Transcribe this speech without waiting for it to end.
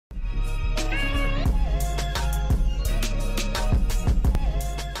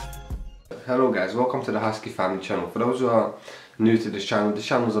Hello guys, welcome to the Husky family channel. For those who are new to this channel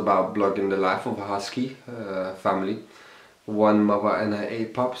is about blogging the life of a Husky family. One mother and her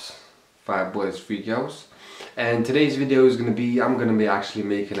 8 pups, 5 boys, 3 girls. And today's video is going to be, I'm going to be actually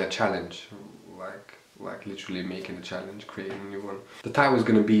making a challenge. Like literally making a challenge, creating a new one. The title is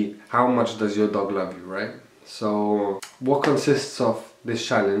going to be, how much does your dog love you, right? So what consists of this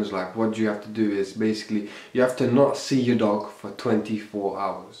challenge, like what you have to do is basically, you have to not see your dog for 24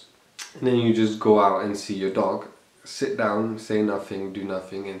 hours. And then you just go out and see your dog, sit down, say nothing, do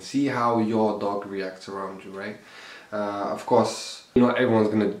nothing, and see how your dog reacts around you, right? Of course, not everyone's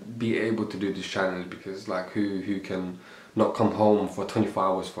gonna be able to do this challenge because, like, who can not come home for 24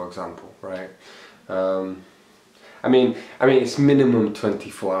 hours, for example, right? I mean, it's minimum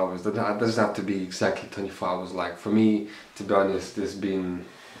 24 hours. That doesn't have to be exactly 24 hours. Like for me, to be honest, it's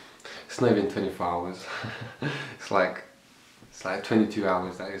not even 24 hours. It's like 22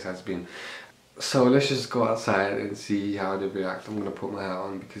 hours that it has been. So let's just go outside and see how they react. I'm gonna put my hat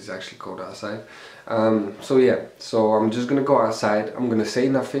on because it's actually cold outside. So yeah, so I'm just gonna go outside. I'm gonna say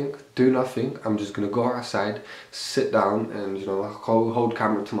nothing, do nothing. I'm just gonna go outside, sit down, and hold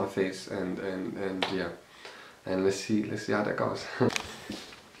camera to my face, and yeah, and let's see how that goes. I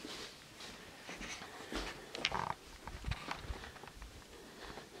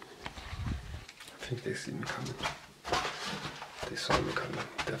think they see me coming. They saw me coming,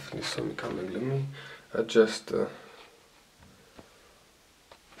 definitely saw me coming. Let me adjust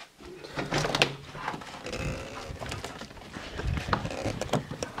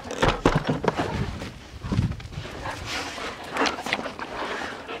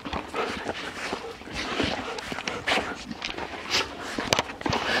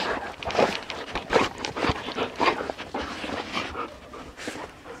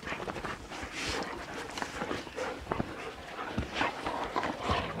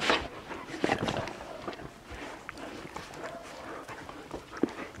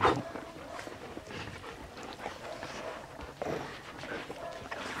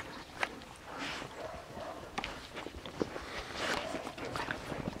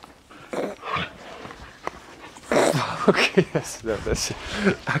okay, that's it.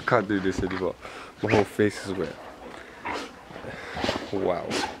 I can't do this anymore. My whole face is wet. Wow.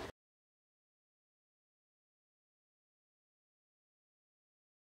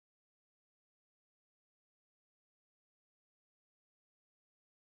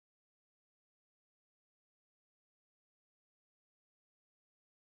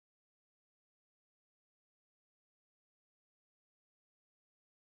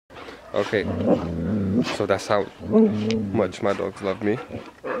 Okay, so that's how much my dogs love me.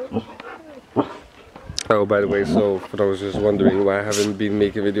 Oh, by the way, so for those just wondering why I haven't been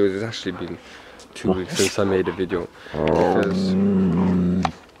making videos, it's actually been 2 weeks since I made a video. Because...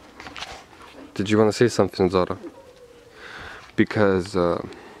 Did you want to say something, Zoro? Because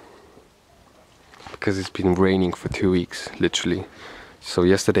it's been raining for 2 weeks, literally. So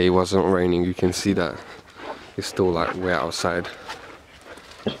yesterday it wasn't raining, you can see that it's still like wet outside.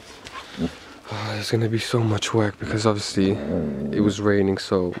 There's gonna be so much work because obviously it was raining,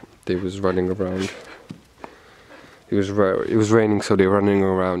 so they was running around. It was raining, so they're running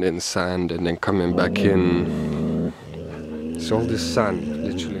around in sand and then coming back in. It's all this sand,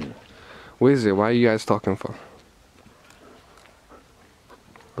 literally. What is it? Why are you guys talking for?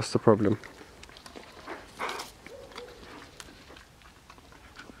 What's the problem?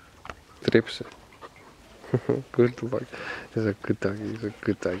 Trips. Good dog. He's a good doggy. He's a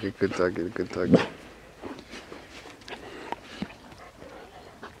good doggy. Good doggy. Good doggy.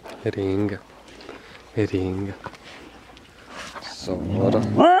 Ringa. Ringa. Zoro.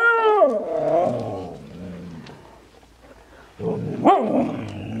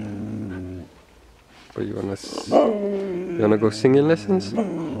 But you wanna go singing lessons?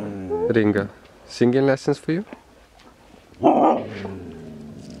 Ringa. Singing lessons for you?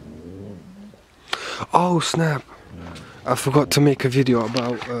 Oh snap! I forgot to make a video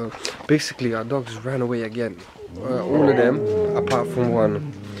about basically our dogs ran away again. All of them apart from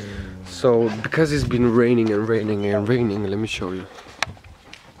one. So because it's been raining and raining and raining, let me show you.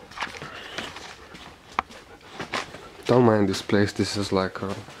 Don't mind this place, this is like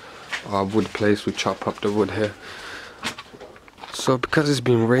a wood place. We chop up the wood here. So because it's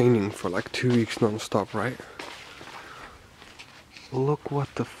been raining for like 2 weeks non-stop, right? Look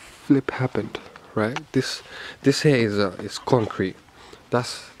what the flip happened. Right, this here is concrete.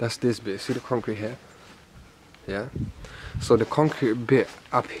 That's this bit. See the concrete here? Yeah. So the concrete bit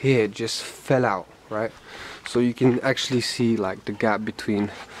up here just fell out, right? So you can actually see like the gap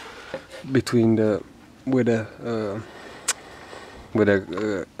between the where the where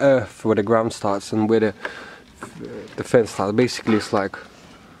the earth, where the ground starts, and where the fence starts. Basically, it's like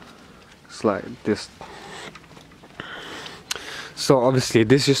this. So obviously,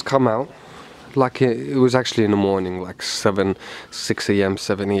 this just come out. Like it was actually in the morning, like 6 a.m.,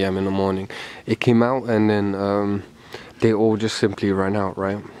 7 a.m. in the morning. It came out, and then they all just simply ran out,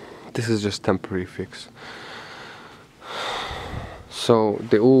 right? This is just temporary fix. So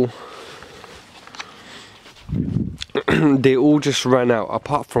they all they all just ran out,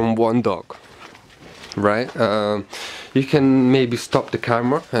 apart from one dog, right? You can maybe stop the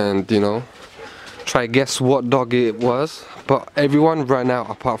camera and, you know, try guess what dog it was, but everyone ran out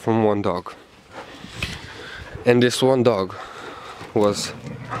apart from one dog. And this one dog was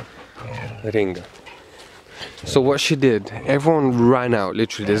Ringa. So what she did, everyone ran out,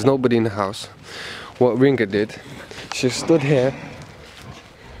 literally, there's nobody in the house. What Ringa did, she stood here.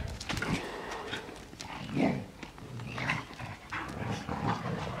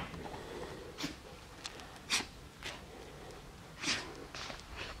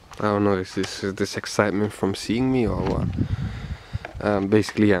 I don't know if this is this excitement from seeing me or what.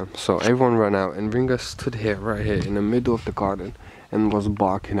 Basically, yeah. So everyone ran out, and Ringa stood here, right here, in the middle of the garden, and was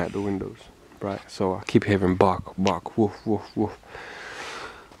barking at the windows. Right. So I keep hearing bark, bark, woof, woof, woof.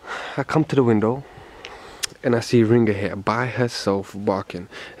 I come to the window, and I see Ringa here by herself barking,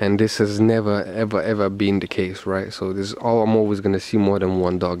 and this has never, ever been the case, right? So this, I'm always gonna see more than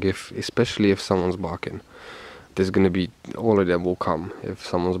one dog, especially if someone's barking. There's gonna be, all of them will come if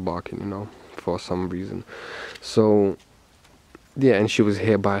someone's barking, you know, for some reason. So yeah, and she was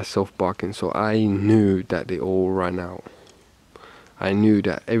here by herself barking, so I knew that they all ran out. I knew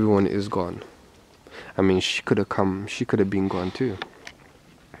that everyone is gone. I mean, she could have come, she could have been gone too,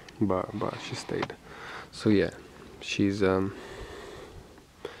 but she stayed. So yeah, she's yeah,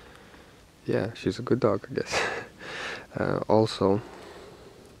 she's a good dog, I guess. Also,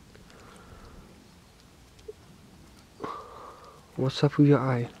 what's up with your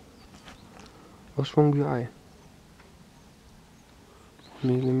eye? What's wrong with your eye?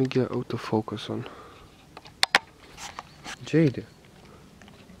 Let me get autofocus on. Jeydi,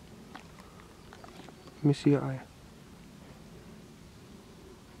 let me see your eye.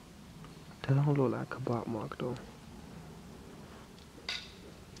 That don't look like a bite mark though.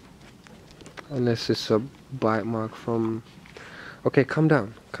 Unless it's a bite mark from... Okay, calm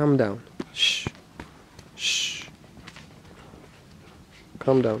down, calm down. Shh, shh.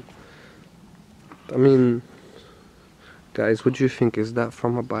 Calm down. I mean, guys, what do you think? Is that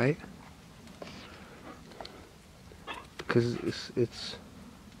from a bite? Because it's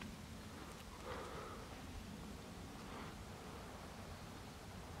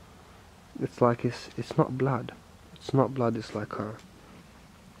like it's not blood. It's not blood. It's like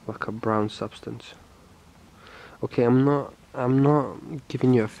a brown substance. Okay, I'm not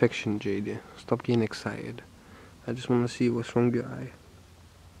giving you affection, Jeydi. Stop getting excited. I just want to see what's wrong with your eye.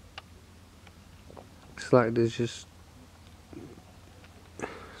 It's like there's just,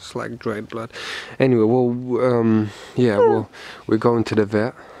 it's like dried blood. Anyway, well, yeah, well, we're going to the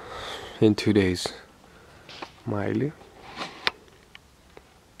vet in 2 days. Maili,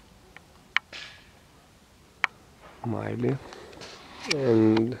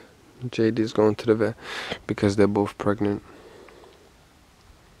 and Jeydi's going to the vet because they're both pregnant.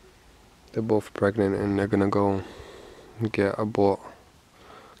 They're both pregnant, and they're gonna go get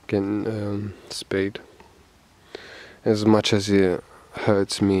getting spayed. As much as it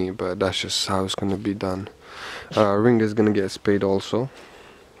hurts me, but that's just how it's gonna be done. Ringa's gonna get spayed also,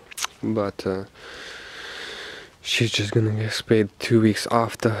 but she's just gonna get spayed 2 weeks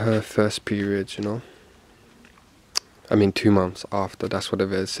after her first period, you know. I mean 2 months after, that's what the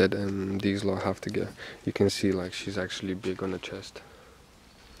vet said, and these lot have to get, you can see like she's actually big on the chest.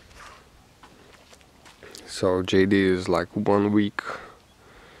 So Jeydi is like 1 week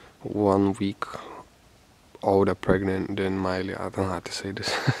older pregnant than Maili. I don't know how to say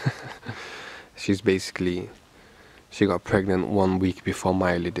this. She's basically, she got pregnant 1 week before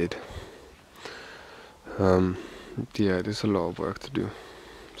Maili did. Yeah, there's a lot of work to do.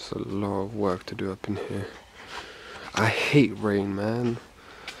 There's a lot of work to do up in here. I hate rain, man.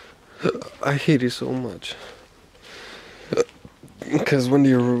 I hate it so much. Because when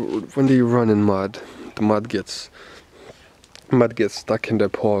you run in mud, the mud gets stuck in their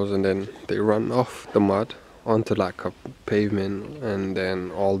paws, and then they run off the mud onto like a pavement, and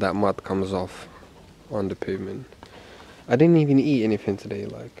then all that mud comes off on the pavement. I didn't even eat anything today,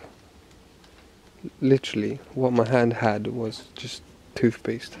 like literally what my hand had was just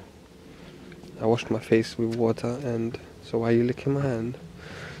toothpaste. I washed my face with water, and so why are you licking my hand?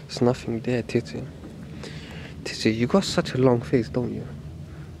 There's nothing there, Ticy. Ticy, you got such a long face, don't you?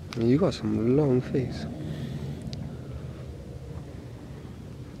 I mean, you got some long face.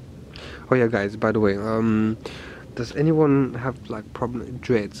 Oh yeah, guys, by the way, does anyone have like problem with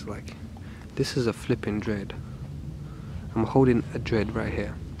dreads? Like, this is a flipping dread. I'm holding a dread right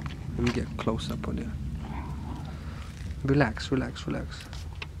here. Let me get close up on it. Relax, relax, relax.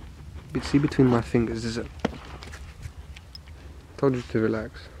 See between my fingers, is it? Told you to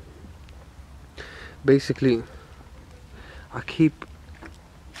relax. Basically, I keep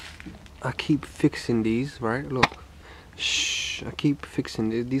fixing these, right? Look. Shh. I keep fixing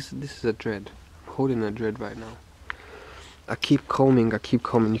this. This is a dread. I'm holding a dread right now. I keep combing.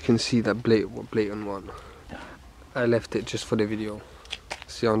 You can see that blatant one. I left it just for the video.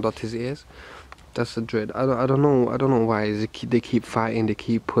 See on Doty's ears? That's a dread. I don't know why they keep fighting. They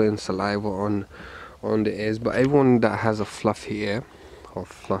keep putting saliva on the ears. But everyone that has a fluffy ear or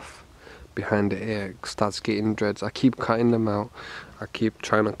fluff behind the ear starts getting dreads. I keep cutting them out. I keep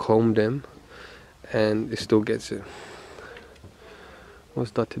trying to comb them, and it still gets it.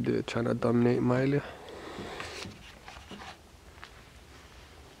 What's that to do? Trying to dominate Maili?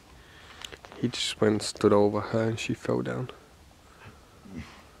 He just went and stood over her and she fell down.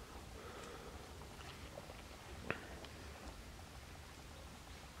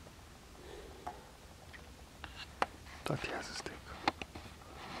 Doty has a stick.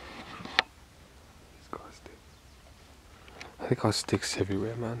 He's got a stick. They got sticks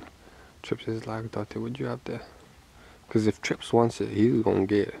everywhere, man. Trips is like, Doty, what you have there? Because if Trips wants it, he's gonna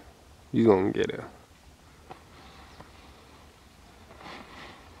get it. He's gonna get it.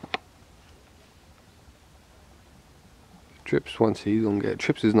 If Trips wants it, he's gonna get it.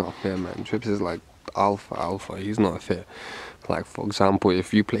 Trips is not fair, man. Trips is like alpha. He's not fair. Like, for example,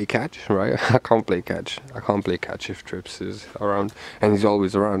 if you play catch, right? I can't play catch. I can't play catch if Trips is around. And he's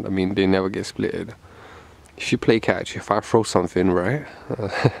always around. I mean, they never get splitted. If you play catch, if I throw something, right?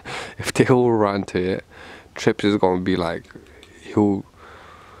 If they all run to it, Trips is gonna be like, he'll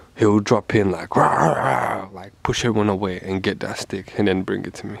drop in like, rah, rah, like push everyone away and get that stick and then bring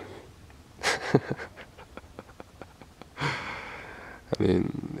it to me. I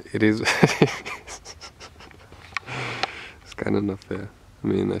mean, it is. It's kind of not fair. I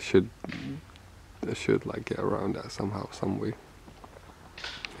mean, I should like get around that somehow, some way.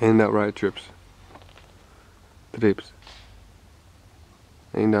 Ain't that right, Trips? Trips.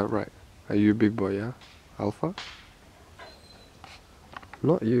 Ain't that right? Are you a big boy, yeah? Alpha?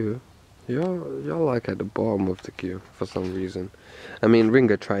 Not you. You're like at the bottom of the queue for some reason. I mean,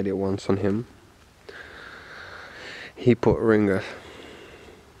 Ringa tried it once on him. He put Ringa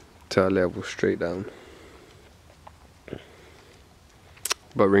to a level straight down.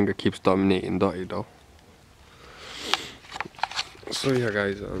 But Ringa keeps dominating Doty though. So yeah,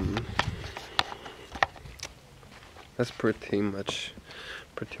 guys, that's pretty much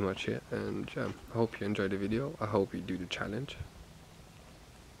it. And yeah, I hope you enjoyed the video. I hope you do the challenge.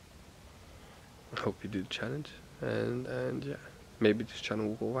 And yeah, maybe this channel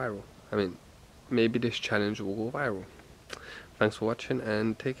will go viral. I mean, maybe this challenge will go viral. Thanks for watching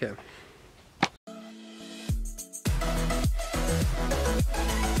and take care.